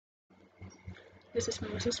This is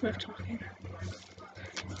Melissa Smith talking,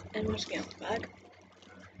 and once again I'm back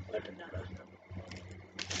with another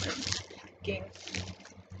packing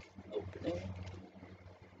opening.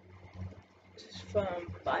 This is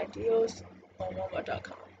from Buy Deals on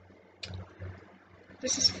Walmart.com.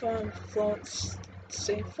 This is from Florence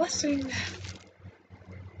St. Fussing,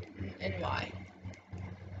 NY.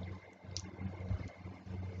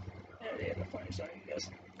 There it is, the point is on you guys.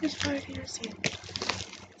 It's probably can't see it.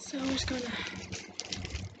 So I'm just gonna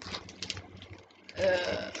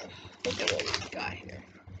look at what we got here.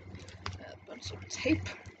 A bunch of tape.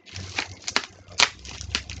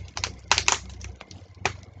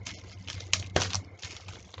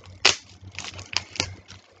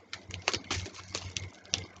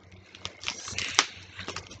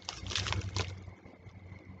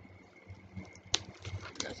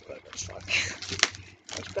 That's what the fuck.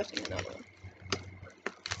 I'm expecting another one.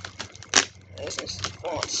 This is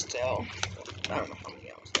font still. I don't know how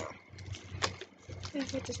many hours now. Yeah,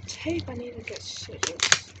 with this tape, I need to get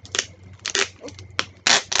scissors. Oh.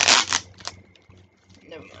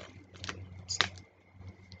 Never mind. Let's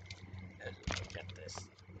look at this.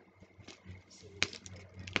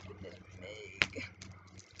 Goodness, Meg.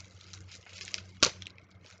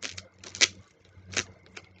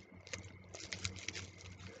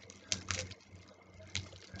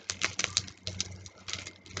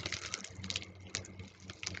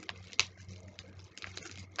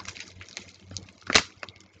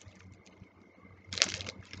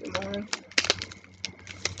 Good morning.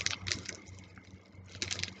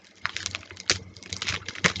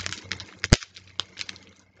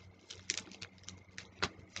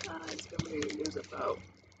 It's gonna be years about.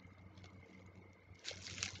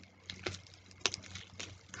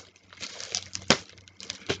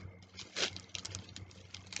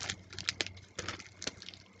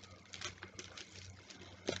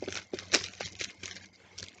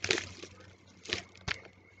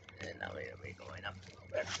 And now we're going up a little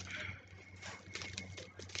bit.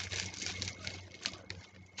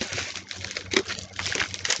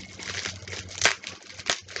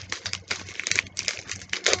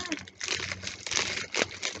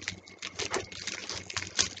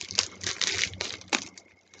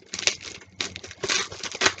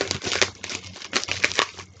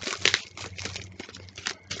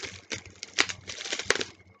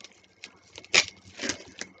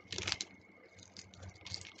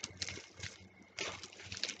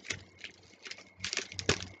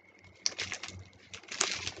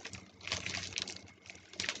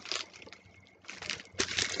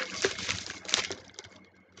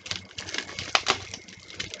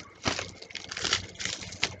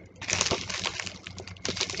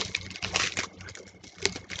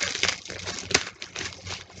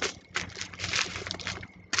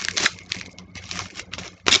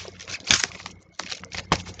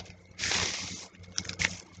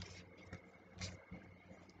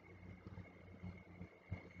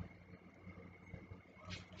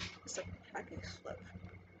 It's a packing slip.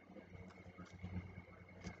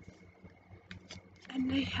 And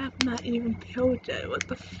they have not even peeled it. What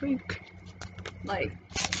the freak? Like,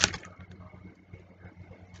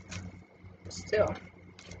 still.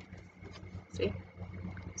 See?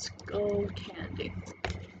 It's gold candy.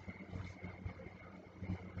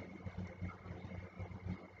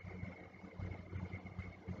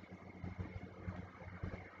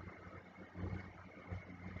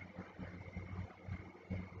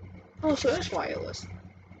 Oh, so it's wireless.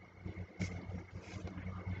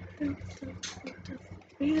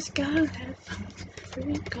 We just got headphones.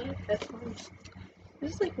 We got headphones.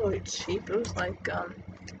 This is like really cheap. It was like,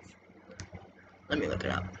 let me look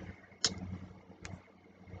it up.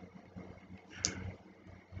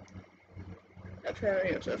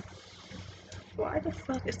 Apparently it was a, why the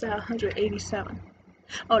fuck is that 187?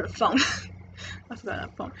 Oh, the phone. I forgot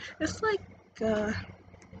that phone. It's like,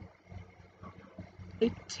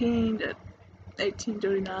 18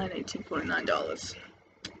 $39, $49.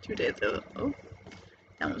 2 days ago. Oh,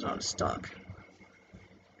 that one's out of stock.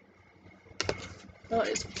 Oh,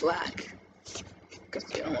 it's black. Because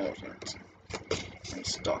the other one wasn't in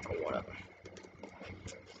stock or whatever.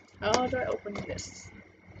 How do I open this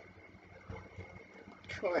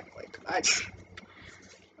correctly?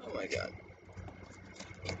 Oh my god.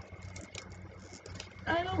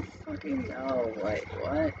 I don't fucking know. Wait,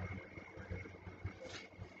 what?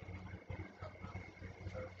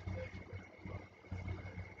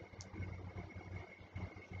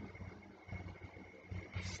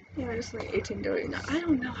 Yeah, it's like $18.39. I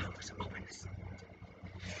don't know how to open this.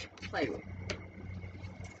 Like,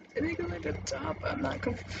 I think it's like the top. I'm not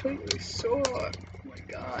completely sure. Oh my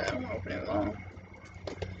god, I don't want to open it wrong.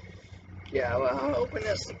 Yeah, well, I'll open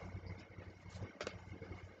this.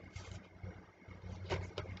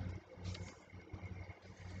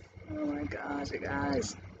 Oh my gosh, you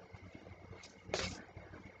guys.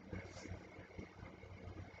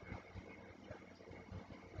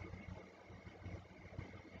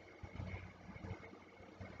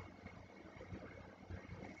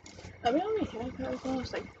 I mean, I only have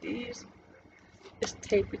headphones like these. It's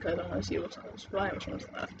taped because I want to see which one's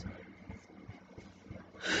left.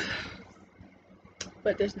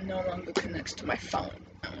 But this no longer connects to my phone.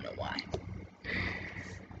 I don't know why.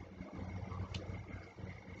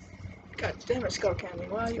 God damn it, Skull Candy.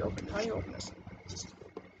 Why are you open this?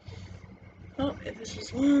 Oh, if this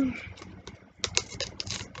is long.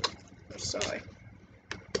 I'm sorry.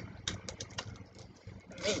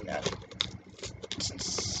 I mean that.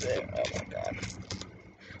 Sincere. Oh my god.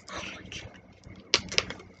 Oh my god.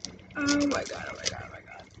 Oh my god, oh my god, oh my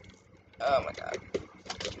god. Oh my god.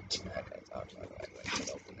 Okay, let me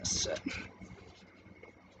open this shit.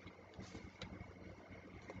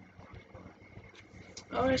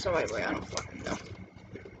 Oh, there's the right way, I don't fucking know.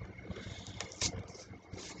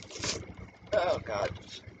 Oh god.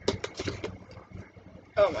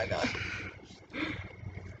 Oh my god.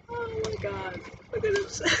 Oh my god. Look at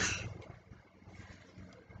this.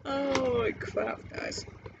 Oh my crap, guys.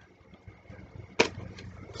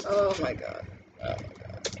 Oh my god. Oh my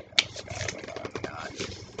god. Oh my god. Oh my god.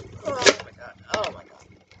 Oh my god. Oh my god.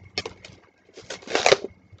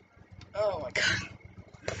 Oh my god.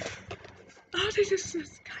 I don't think this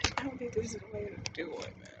is, God, I don't think this is the way to do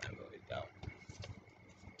it, man. I really don't.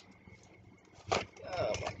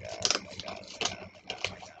 Oh my god. Oh my god. Oh my god. Oh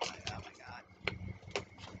my god. Oh my god. Oh my god.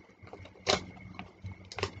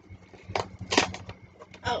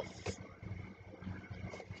 Oh.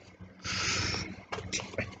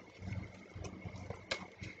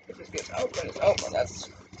 If this gets open, it's open. That's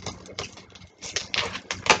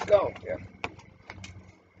go here.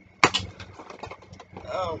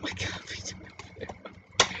 Oh my god.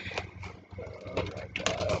 Oh my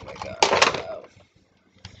god. Oh my god. Oh.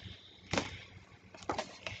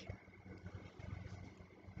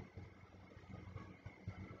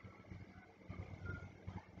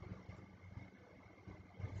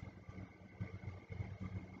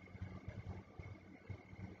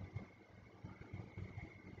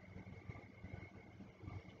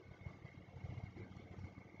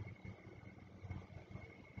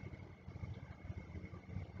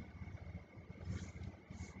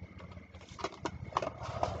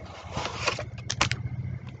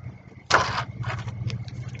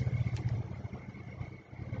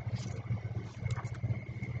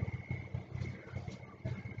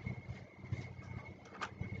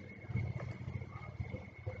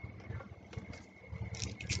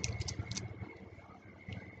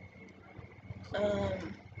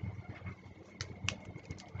 Um.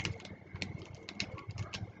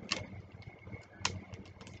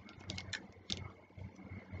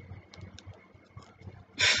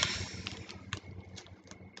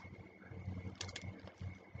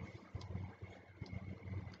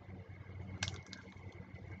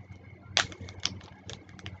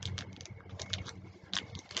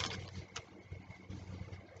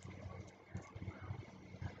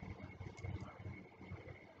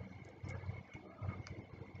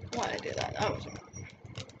 Why did I do that? That was.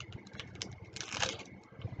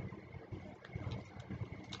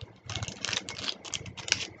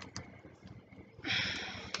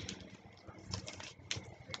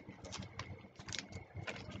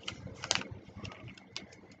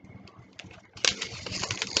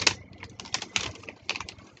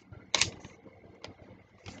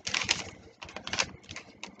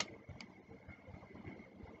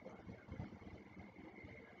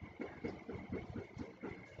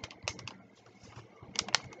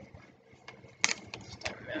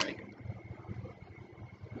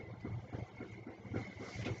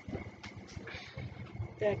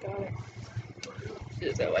 Yeah, got it.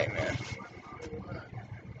 Is that way, man?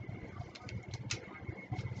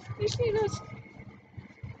 You see this?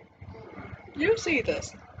 You see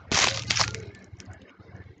this?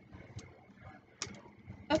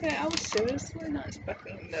 Okay, I was seriously not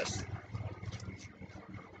expecting this.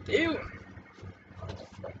 You.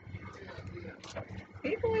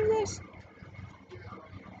 Can you believe this?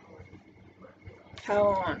 How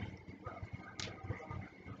on?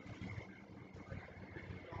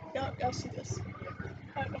 Y'all see this?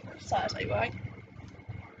 I don't know what size I like.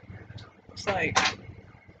 It's like.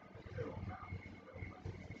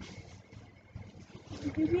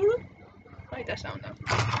 Like that sound though.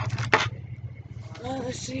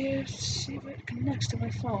 Let's see if it connects to my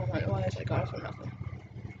phone. Otherwise, I got it for nothing.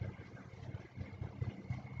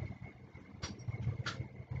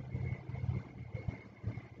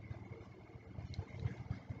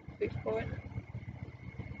 Wait for it.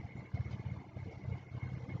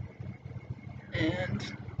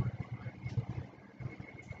 And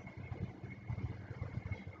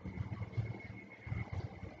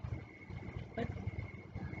what?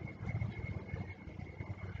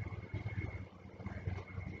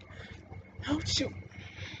 Oh shoot!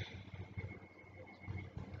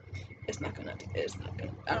 It's not connecting. It's not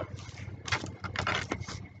gonna.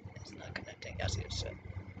 It's not connecting. I see what shit.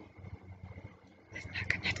 It's not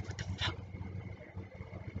connecting. What the fuck?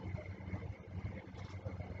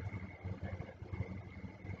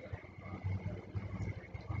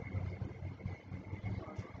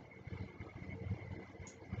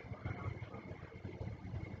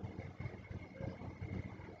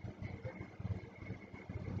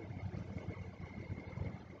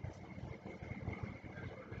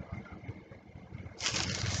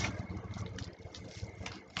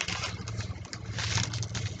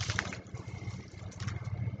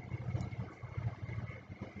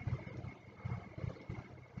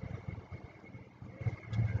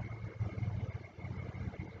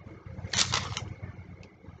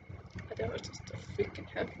 I thought it was just the freaking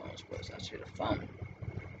headphones, but it's actually the phone.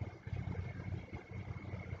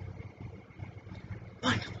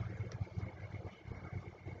 Wonderful.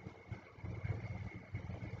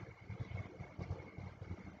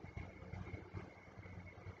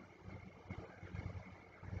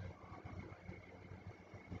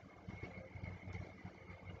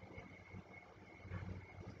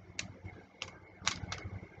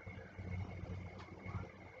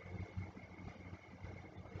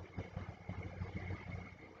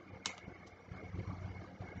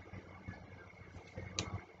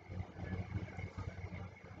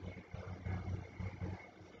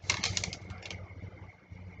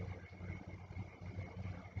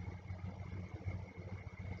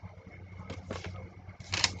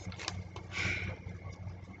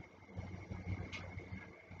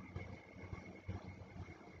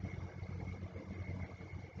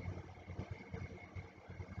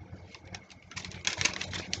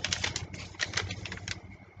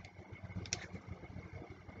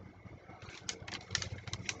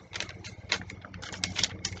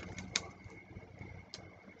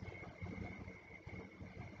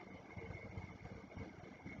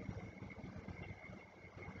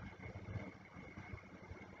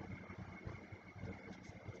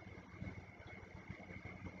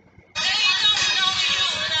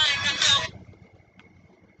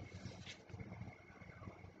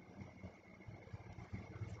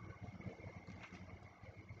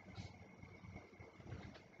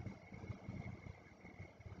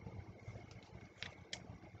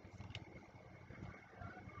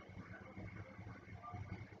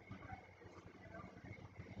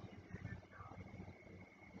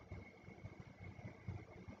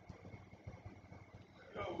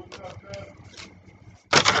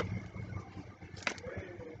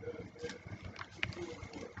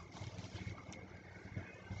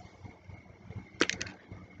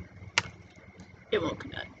 It won't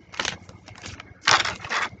connect.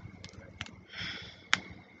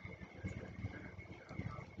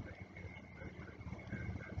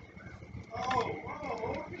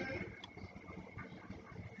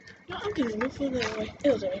 No, I'm getting no phone anyway. It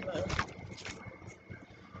doesn't really matter.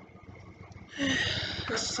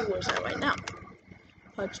 Let's see where it's at right now.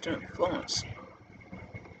 Touchdown phones.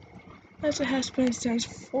 As it has been since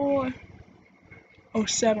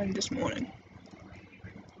 4:07 this morning.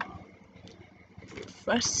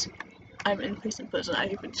 First, I'm in person.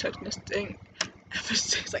 I've been checking this thing ever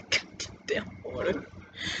since I got the damn order.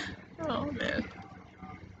 Oh man.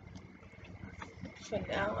 For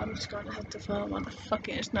now, I'm just gonna have to find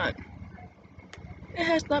motherfucking. It's not. It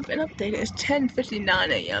has not been updated. It's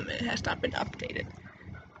 10:59 a.m. and it has not been updated.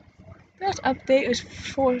 Last update is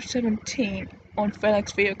 4:17 on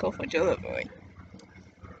FedEx vehicle for delivery.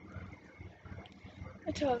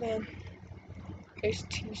 Until then,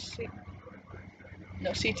 HTC.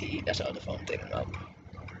 No, CTE. That's the other phone I'm thinking about.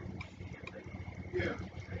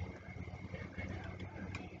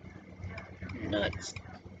 Nuts.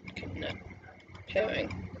 Connect. Pairing.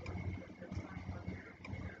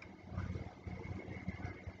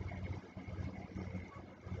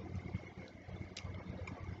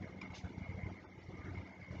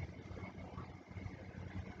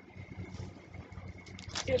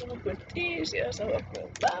 Yes, I'll work with these. Yes, I'll work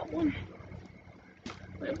with that one.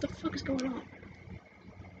 What the fuck is going on?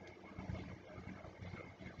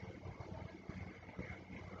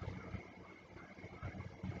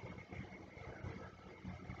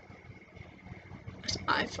 This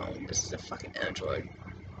iPhone. This is a fucking Android.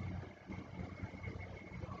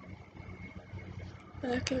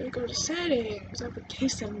 Okay, we go to settings,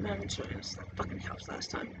 application manager, and it's that fucking helps last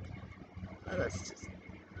time. Let's just,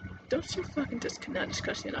 don't you fucking disconnect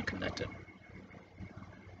because you're not connected.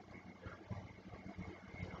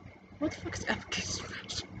 What the fuck is application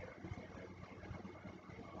manager?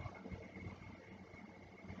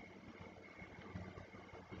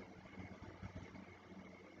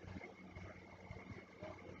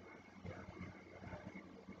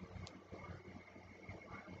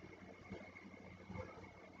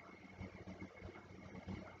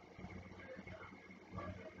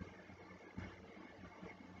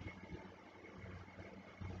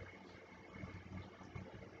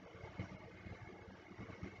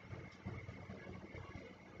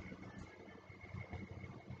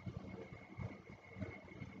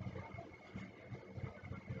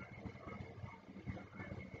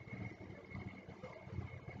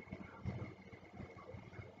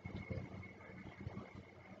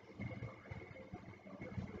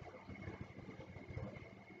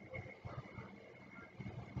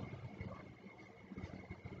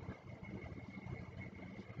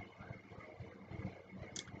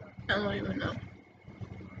 I don't even know.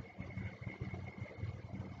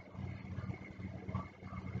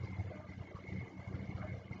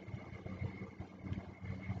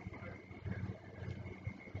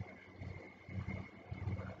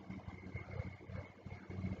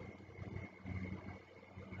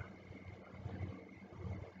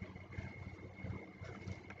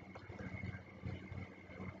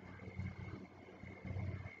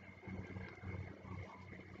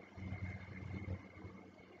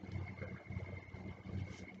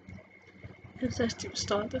 It says to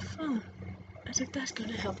start the phone. As if that's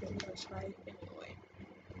gonna help him try anyway.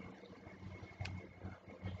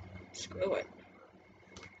 Screw it.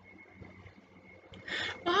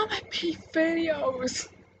 All my P videos!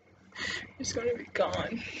 It's gonna be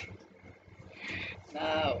gone.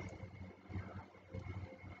 No.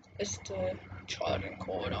 It's the charging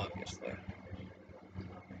cord, obviously.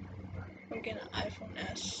 I'm getting an iPhone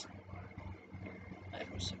S,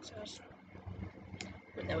 iPhone 6S,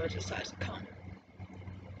 but never decides to come.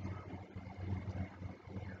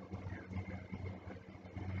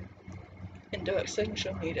 Indirect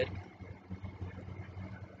signature needed.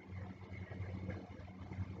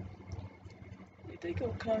 We did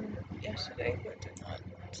go come yesterday, but did not,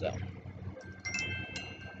 so.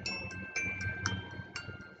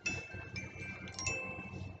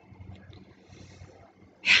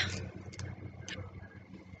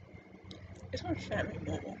 It's on Family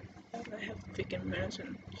Mobile. I have freaking minutes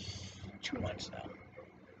in 2 months now.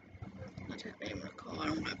 I just name in a car, I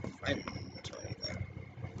don't have friends or anything.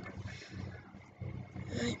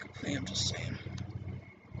 Yeah, you can play, I'm just saying.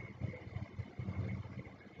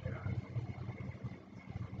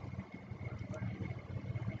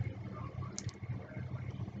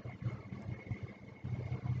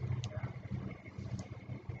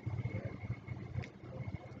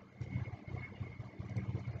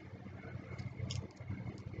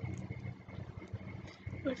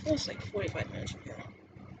 It feels like 45 minutes from here.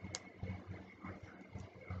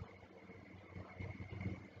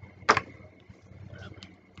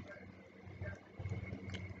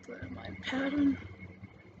 Put in my pattern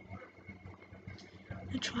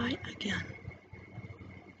and try again.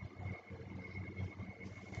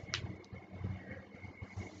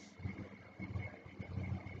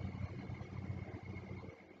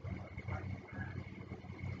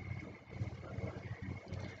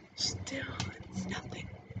 Still, it's nothing.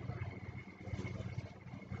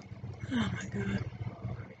 Oh my god.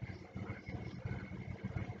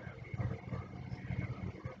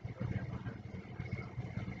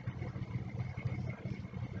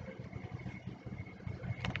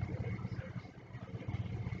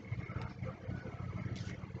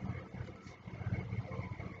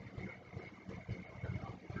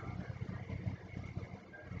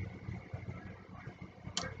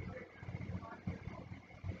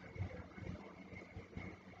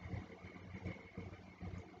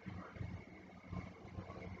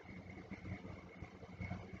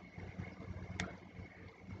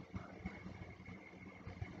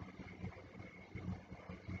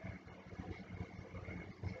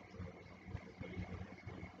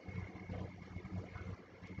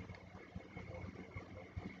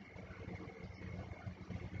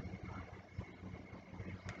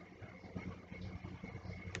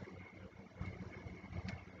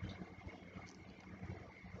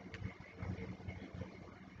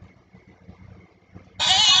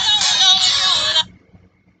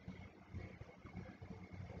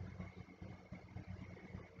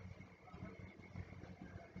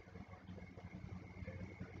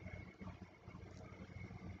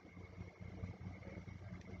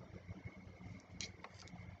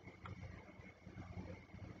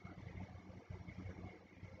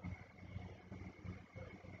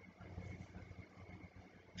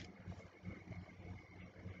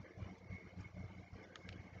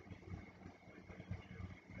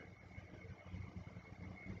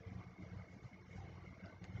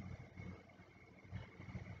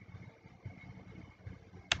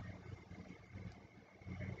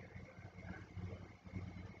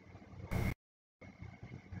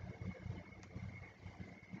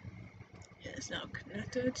 is now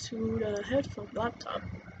connected to the headphone laptop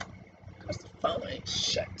because the phone ain't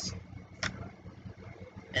shut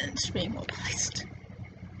and it's being mobilized.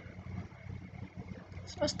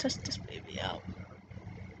 So let's test this baby out.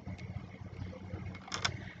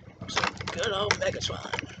 So good old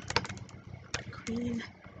Megatron, Queen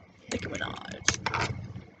Nicki Minaj.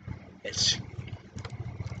 It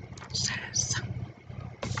says.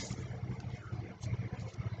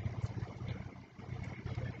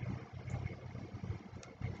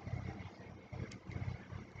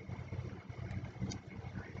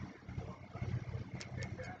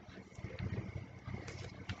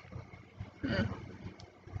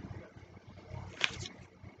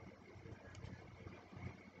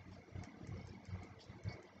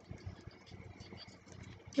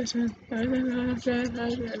 Listen.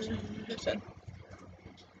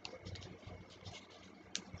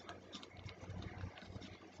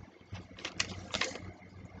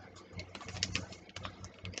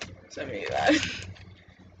 Send me that.